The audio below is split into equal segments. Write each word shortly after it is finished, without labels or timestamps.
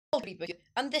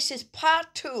and this is part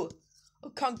 2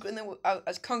 of conquering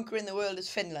the world as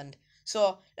Finland.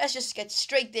 So let's just get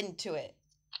straight into it.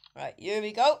 Right, here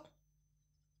we go.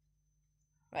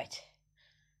 Right,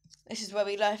 this is where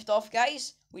we left off,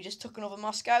 guys. We just took over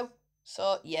Moscow.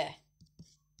 So yeah.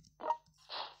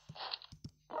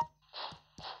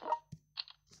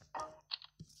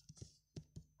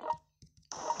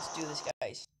 Let's do this,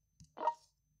 guys.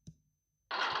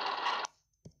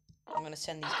 I'm gonna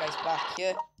send these guys back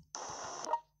here.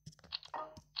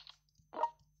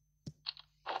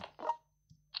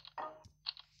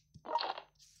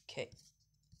 Okay.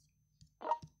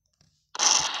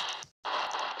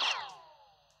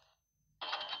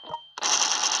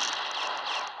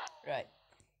 Right.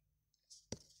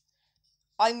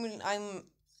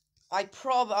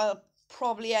 I'll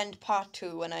probably end part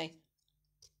 2 when I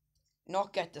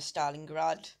not get to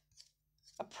Stalingrad.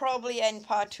 I'll probably end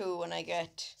part 2 when I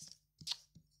get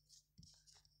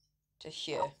to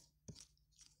here.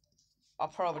 Or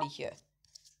probably here.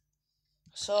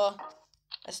 So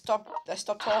let's stop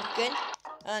talking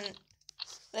and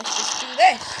let's just do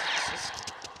this. Let's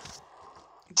just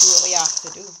do what we have to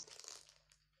do.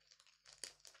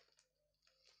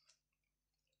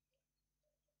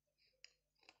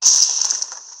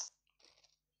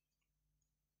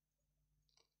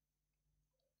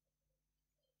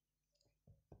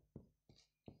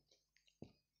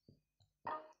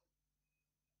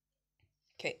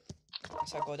 Okay,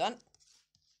 that's our go done.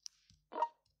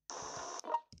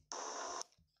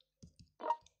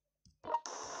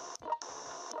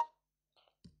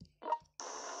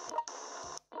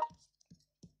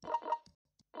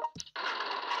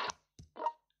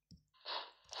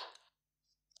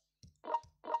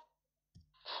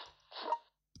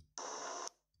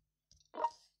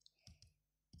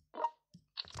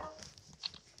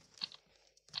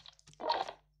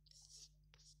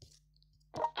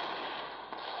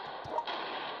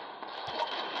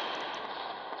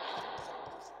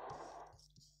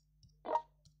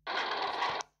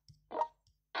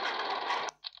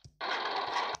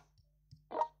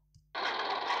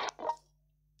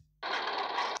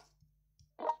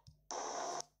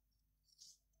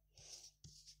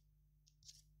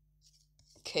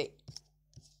 Okay,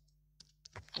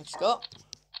 let's go.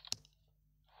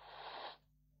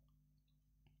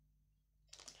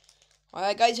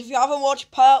 Alright, guys, if you haven't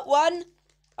watched part 1,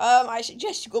 I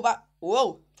suggest you go back.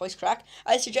 Whoa, voice crack.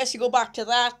 I suggest you go back to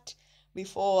that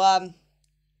before,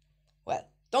 well,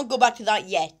 don't go back to that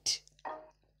yet.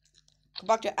 Go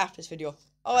back to it after this video.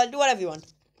 Oh, well, do whatever you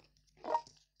want.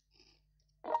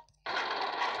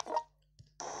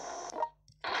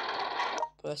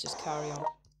 But let's just carry on.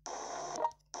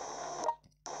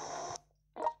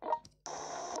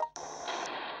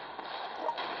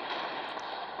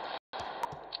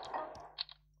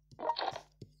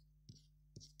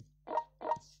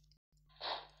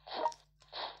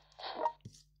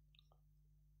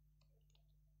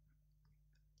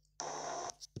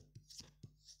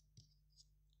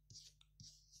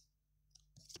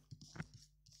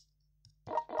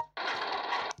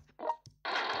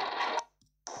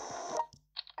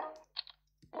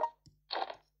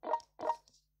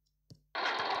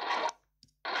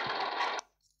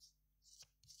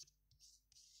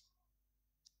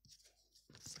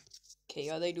 Okay,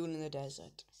 how are they doing in the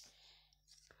desert?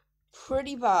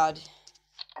 Pretty bad.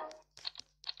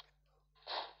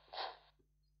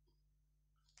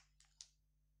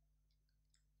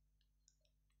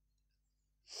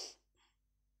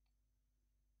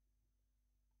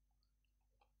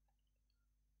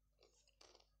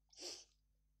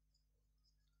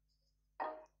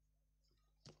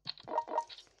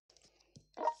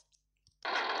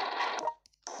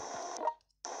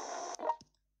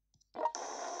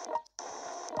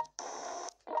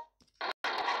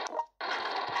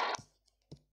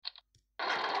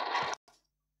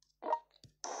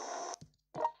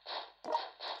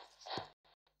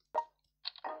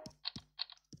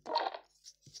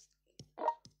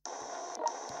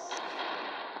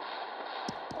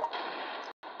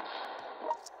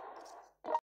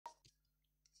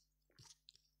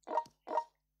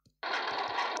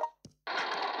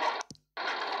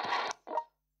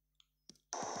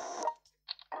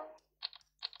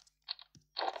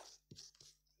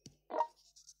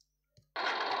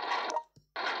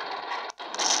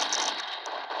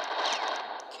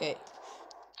 Okay.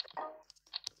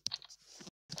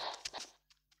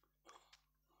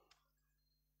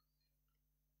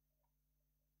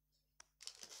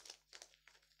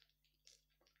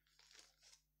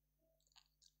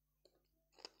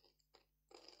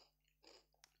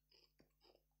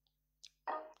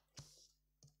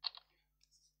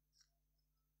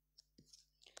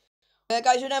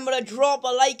 Guys, remember to drop a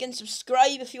like and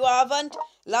subscribe if you haven't.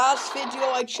 Last video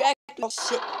I checked,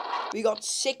 we got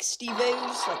 60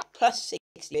 views, like plus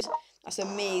 60 views. That's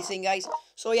amazing, guys.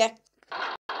 So yeah,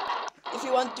 if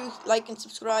you want to like and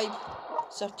subscribe,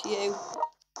 it's up to you.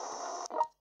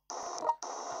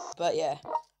 But yeah.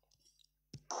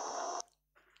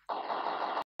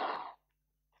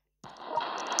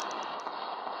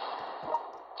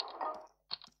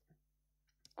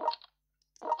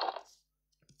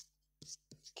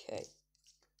 Okay.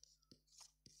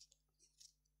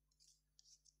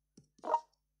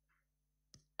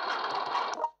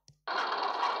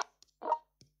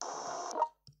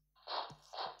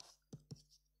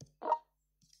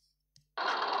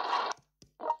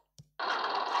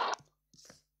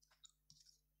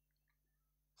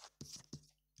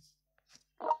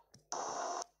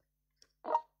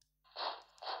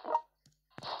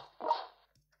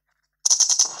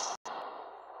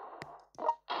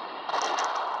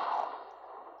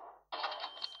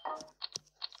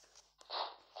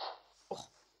 Oh,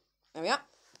 there we are.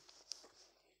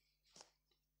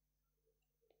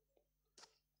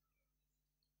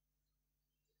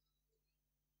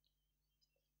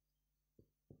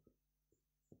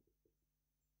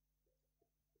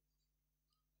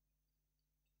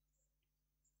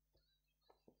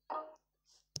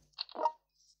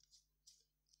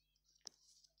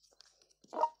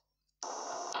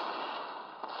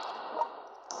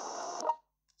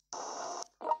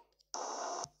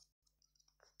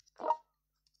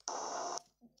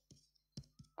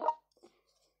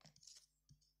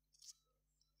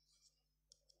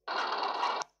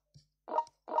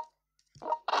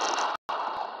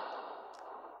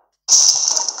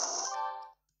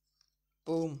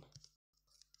 Boom.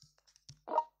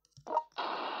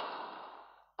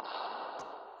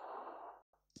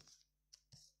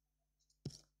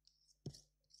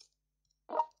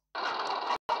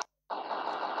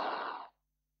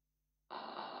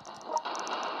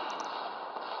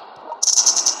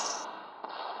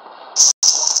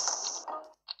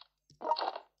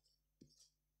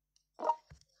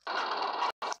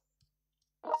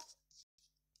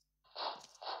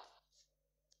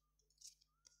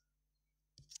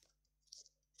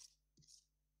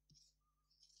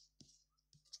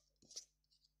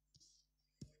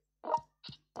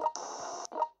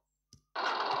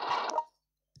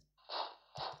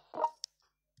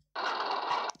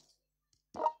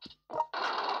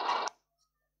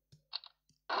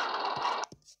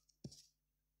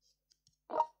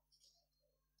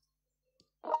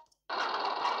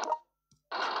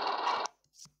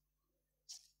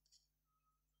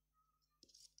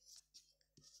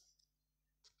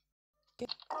 Okay.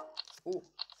 Oh.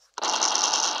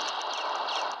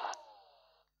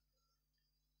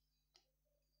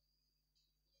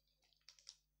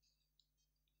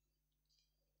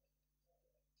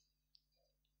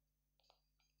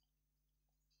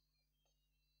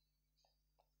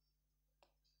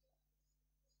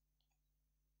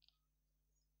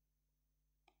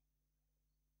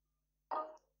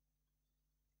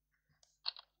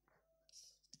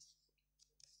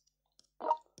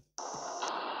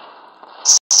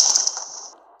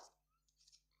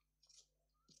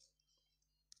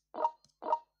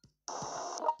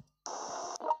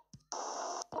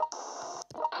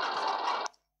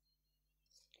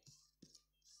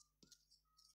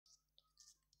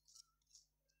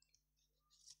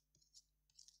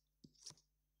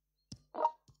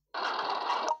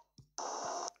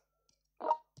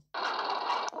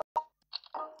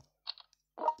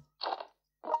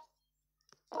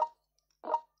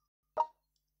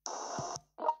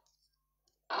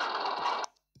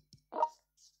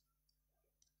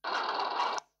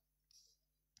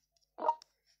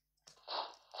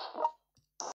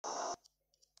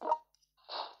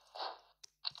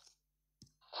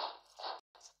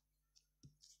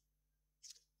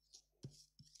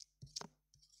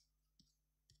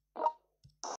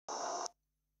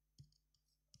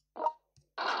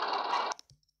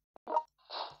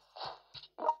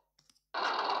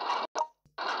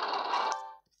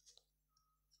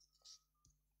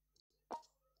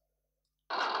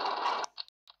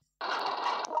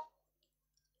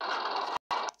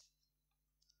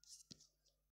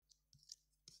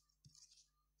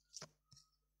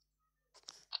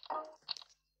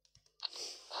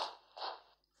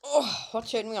 Oh, what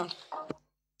turn we on?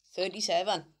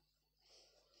 37.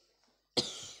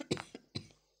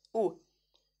 Oh.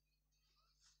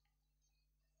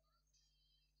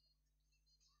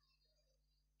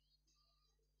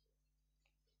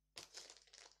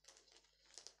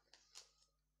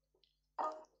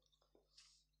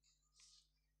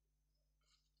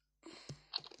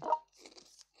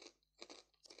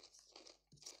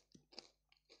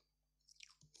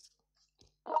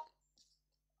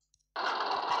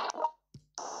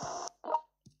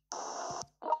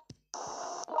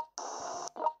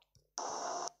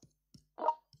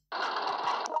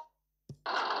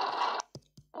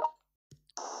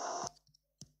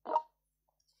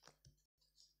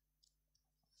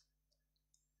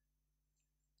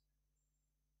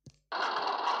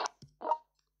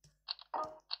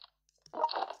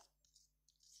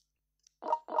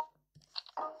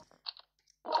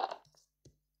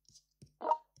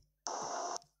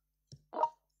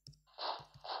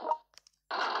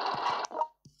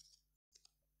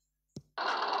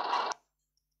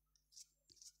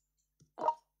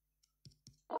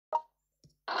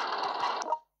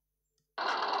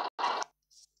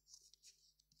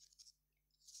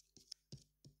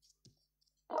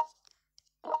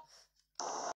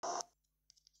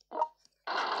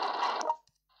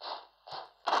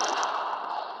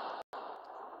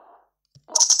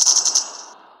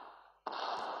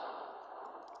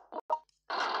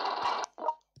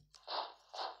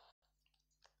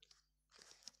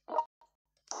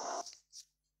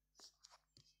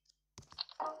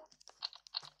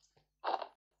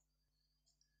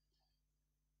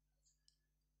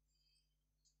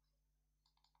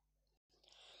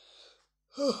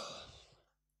 There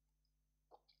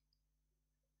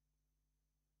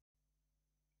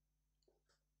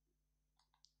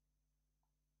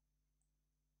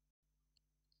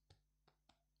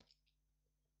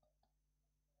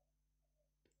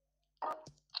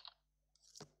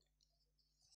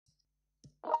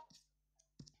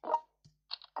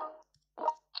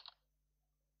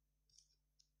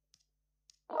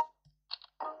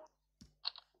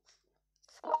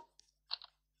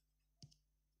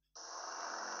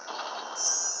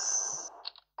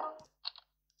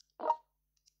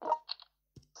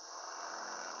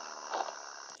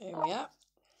we are.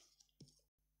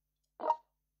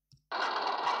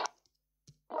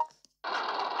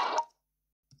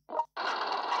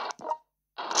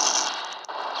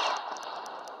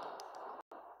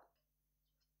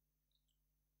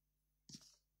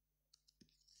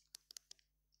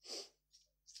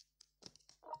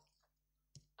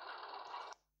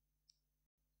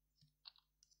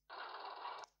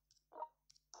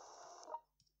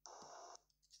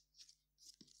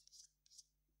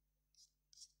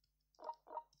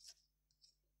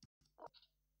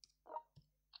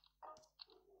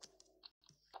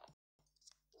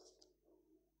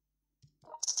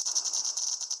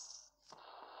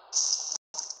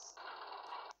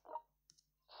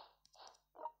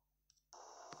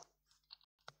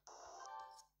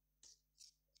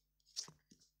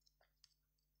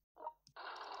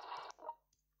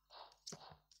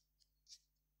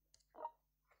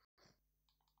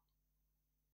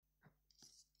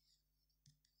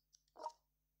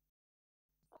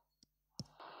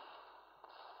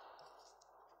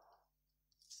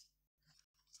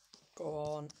 Go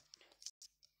on.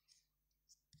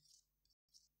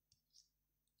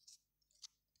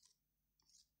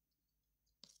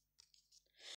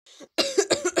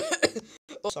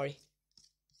 Oh, sorry.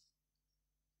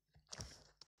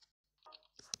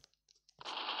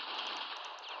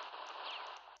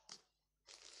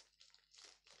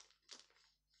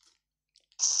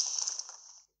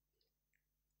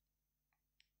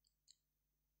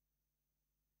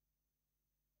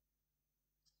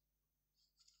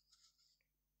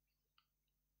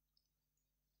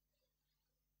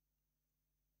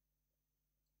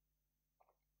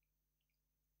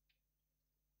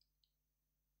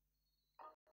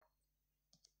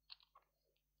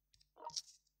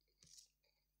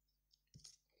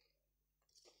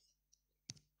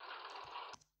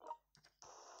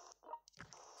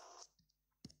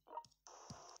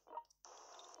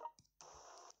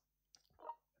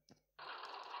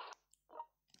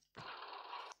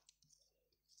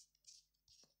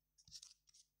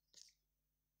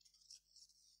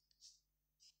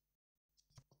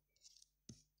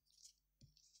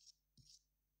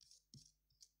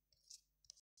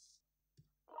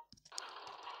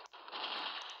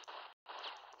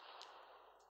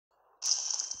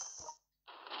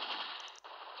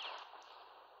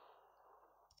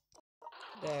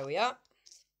 There we are.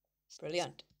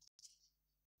 Brilliant.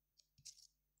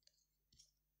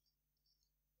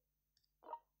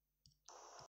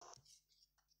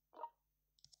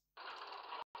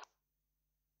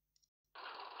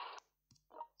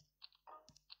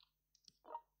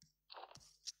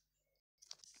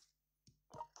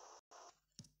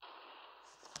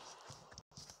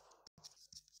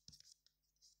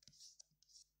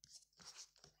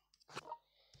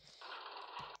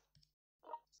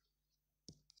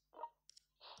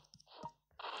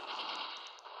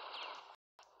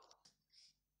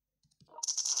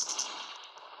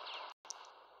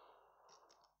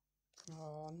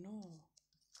 Oh no.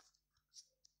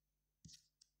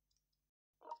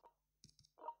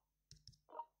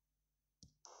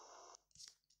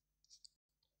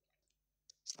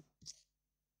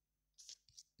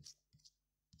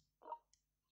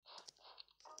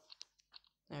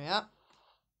 There we are.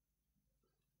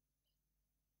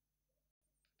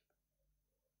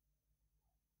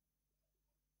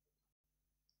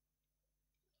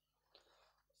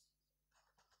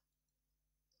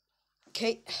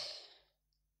 Okay.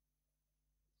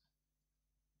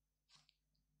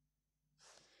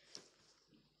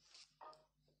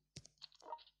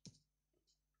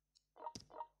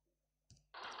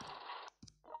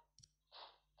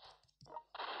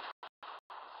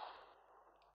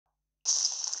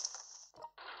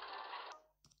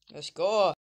 Let's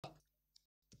go.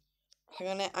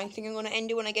 I think I'm gonna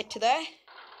end it when I get to there.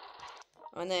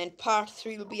 And then part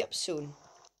 3 will be up soon.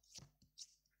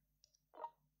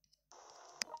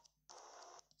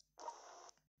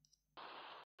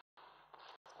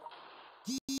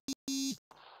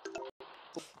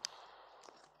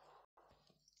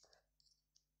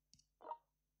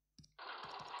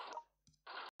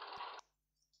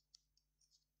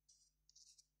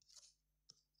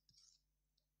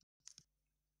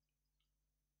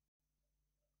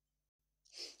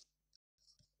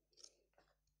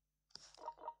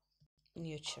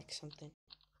 need to check something.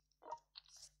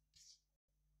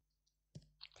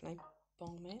 Can I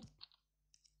bomb it?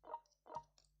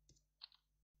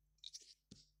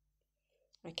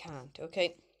 I can't.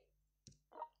 Okay.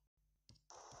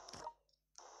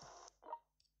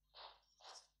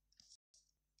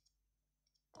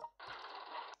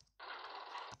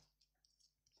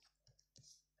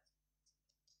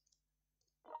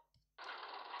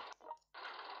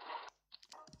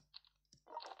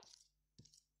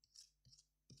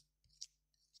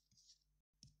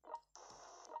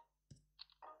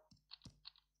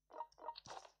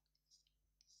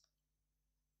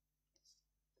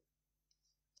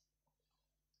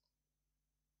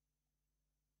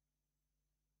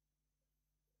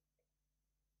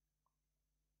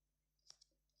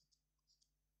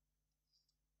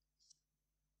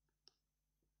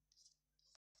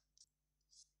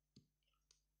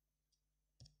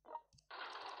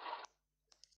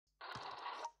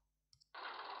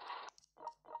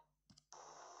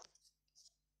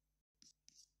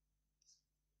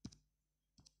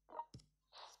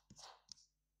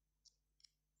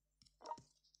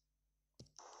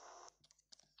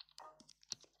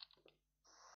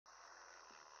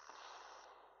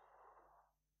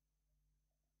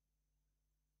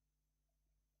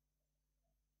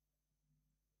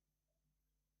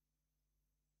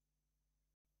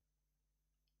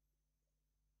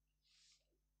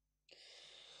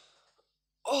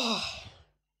 Oh,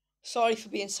 sorry for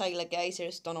being silent, guys. I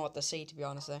just don't know what to say, to be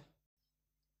honest.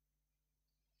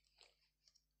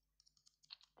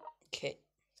 Okay.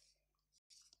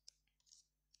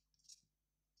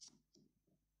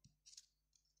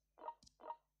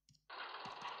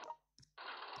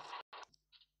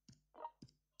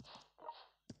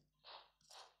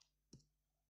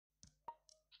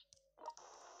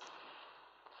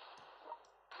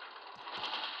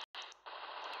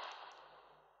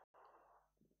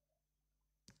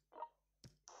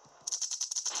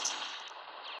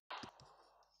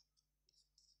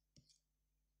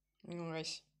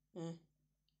 Alright.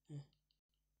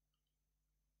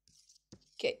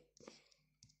 Okay.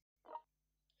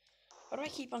 Why do I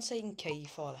keep on saying K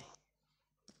for?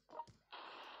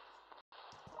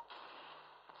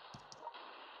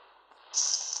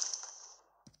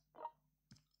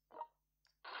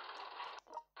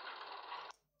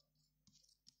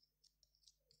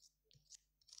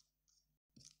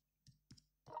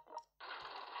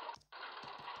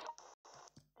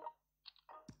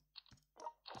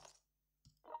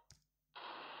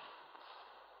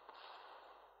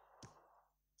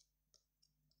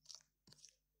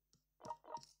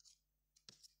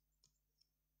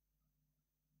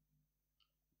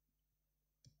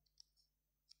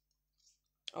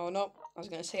 Oh no, I was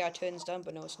gonna say our turn's done,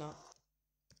 but no, it's not.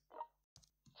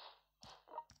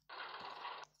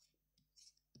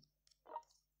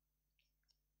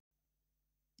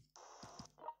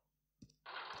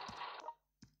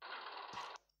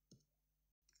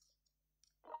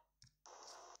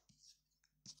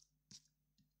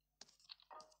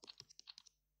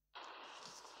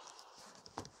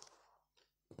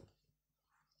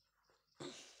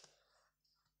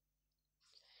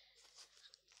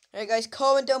 Alright guys,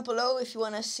 comment down below if you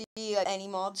want to see any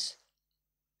mods.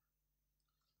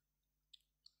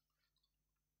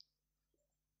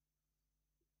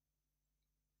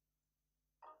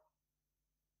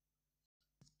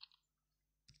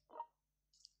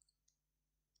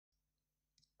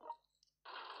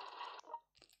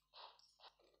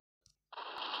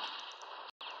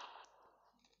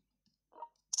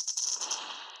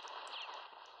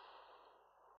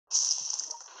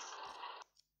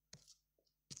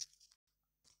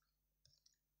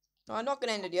 No, I'm not going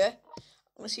to end it yet. I'm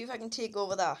going to see if I can take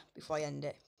over that before I end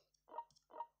it.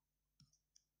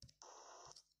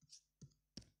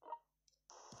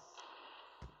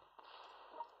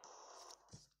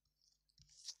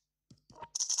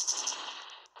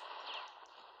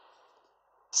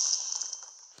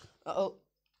 Uh-oh.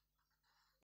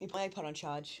 My iPad on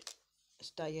charge.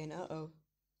 It's dying. Uh-oh.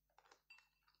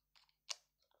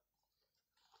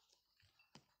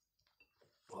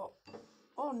 Oh.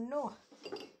 Oh no.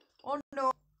 Oh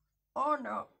no. Oh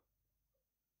no.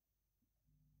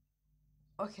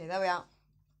 Okay, there we are.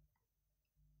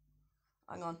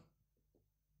 Hang on.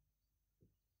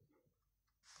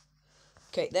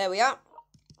 Okay, there we are.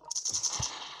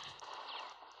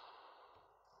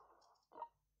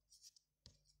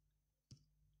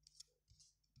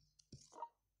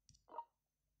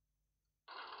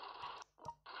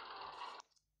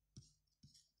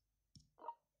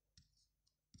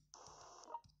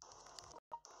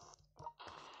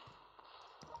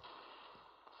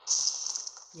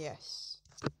 Yes.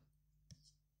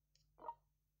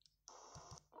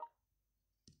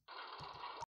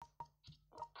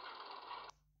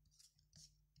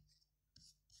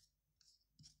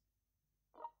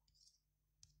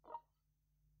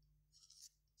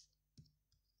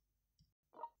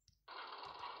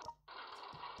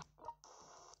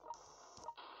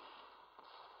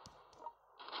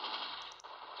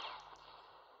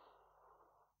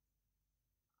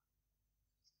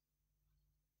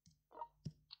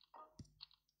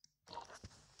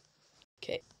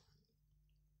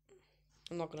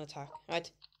 I'm not gonna attack. Right?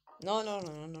 No, no,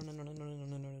 no, no, no, no, no, no, no, no,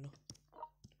 no, no, no.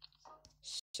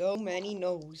 So many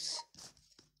no's.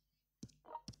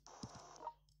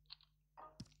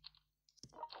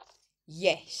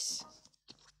 Yes.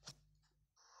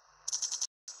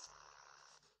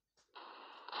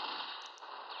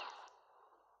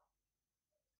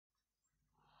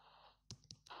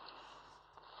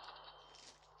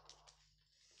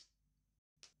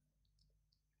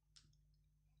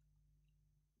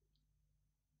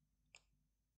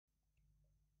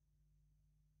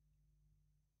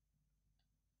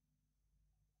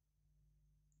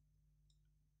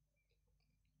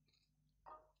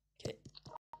 Okay.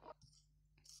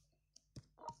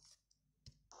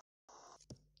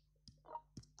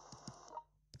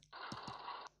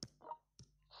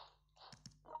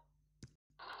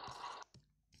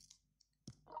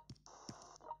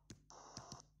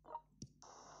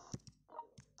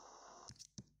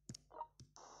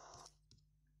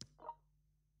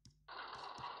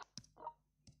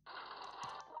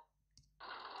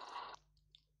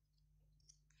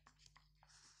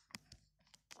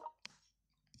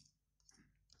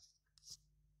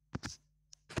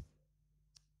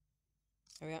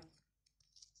 There we are.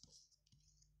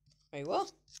 Wait,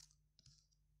 what?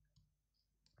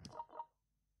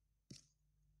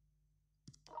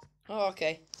 Oh,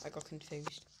 okay. I got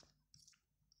confused.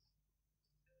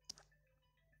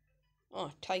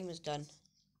 Oh, time is done.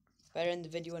 Better end the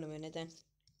video in a minute then.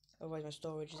 Otherwise my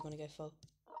storage is gonna get full.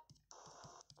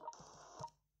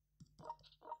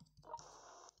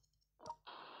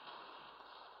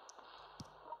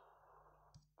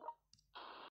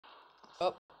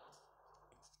 Oh.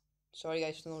 Sorry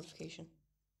guys for the notification.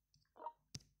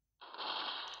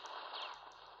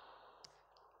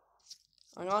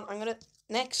 Hang on, I'm gonna...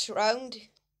 Next round,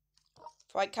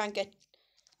 if I can't get...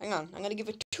 Hang on, I'm gonna give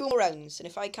it 2 more rounds. And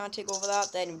if I can't take over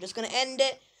that, then I'm just gonna end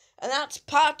it. And that's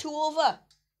part 2 over.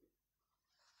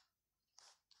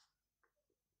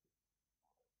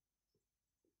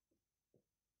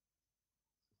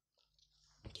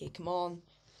 Okay, come on.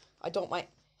 I don't mind.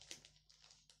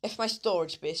 If my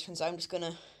storage space runs out, I'm just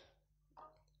gonna...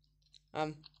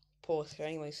 pause here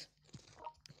anyways.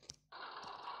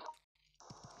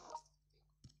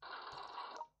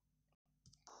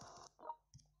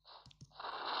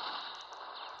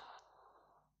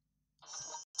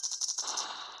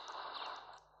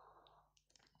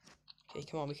 Okay,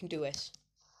 come on, we can do this.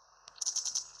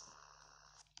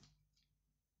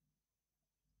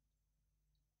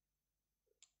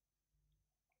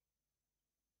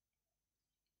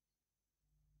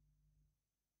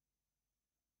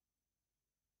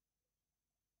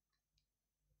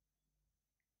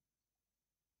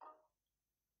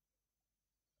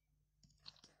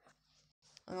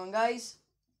 Hang on, guys.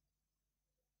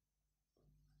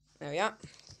 There we are.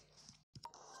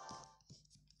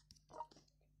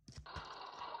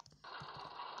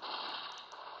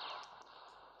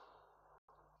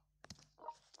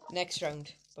 Next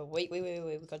round. But wait. We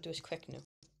gotta do this quick now.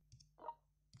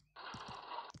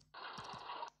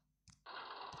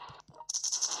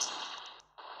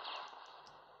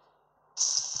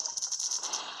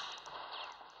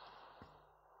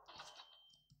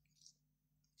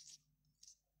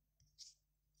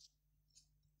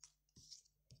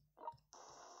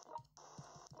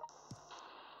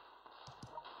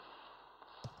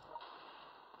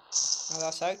 Now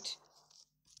that's out.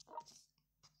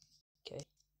 Okay.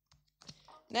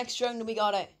 Next round we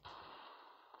got it.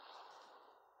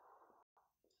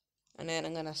 And then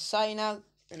I'm gonna sign out,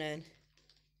 and then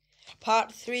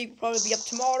part 3 will probably be up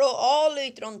tomorrow or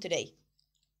later on today.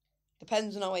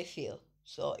 Depends on how I feel.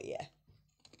 So yeah.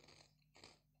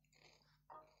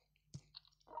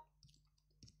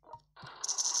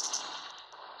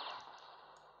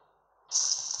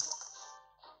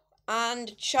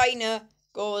 And China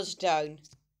goes down.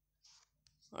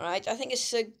 Alright, I think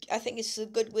it's a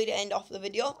good way to end off the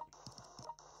video.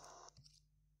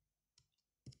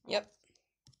 Yep.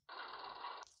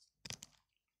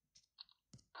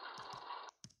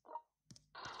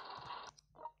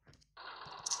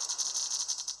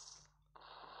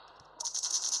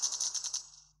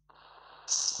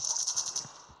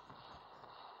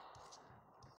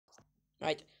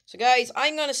 Right, so guys,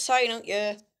 I'm gonna sign out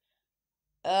here.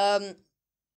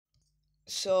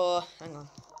 So hang on.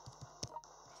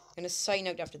 I'm gonna sign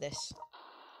out after this.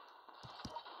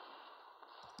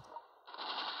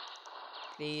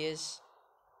 Please.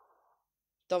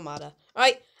 Don't matter.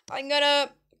 Alright, I'm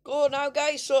gonna go now,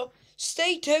 guys. So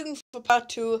stay tuned for part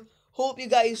 2. Hope you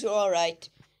guys are alright.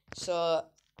 So,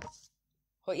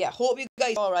 but yeah, hope you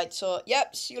guys are alright. So,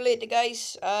 yep, see you later,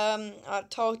 guys. I'll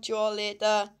talk to you all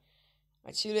later.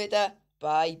 I'll see you later.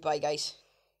 Bye, bye, guys.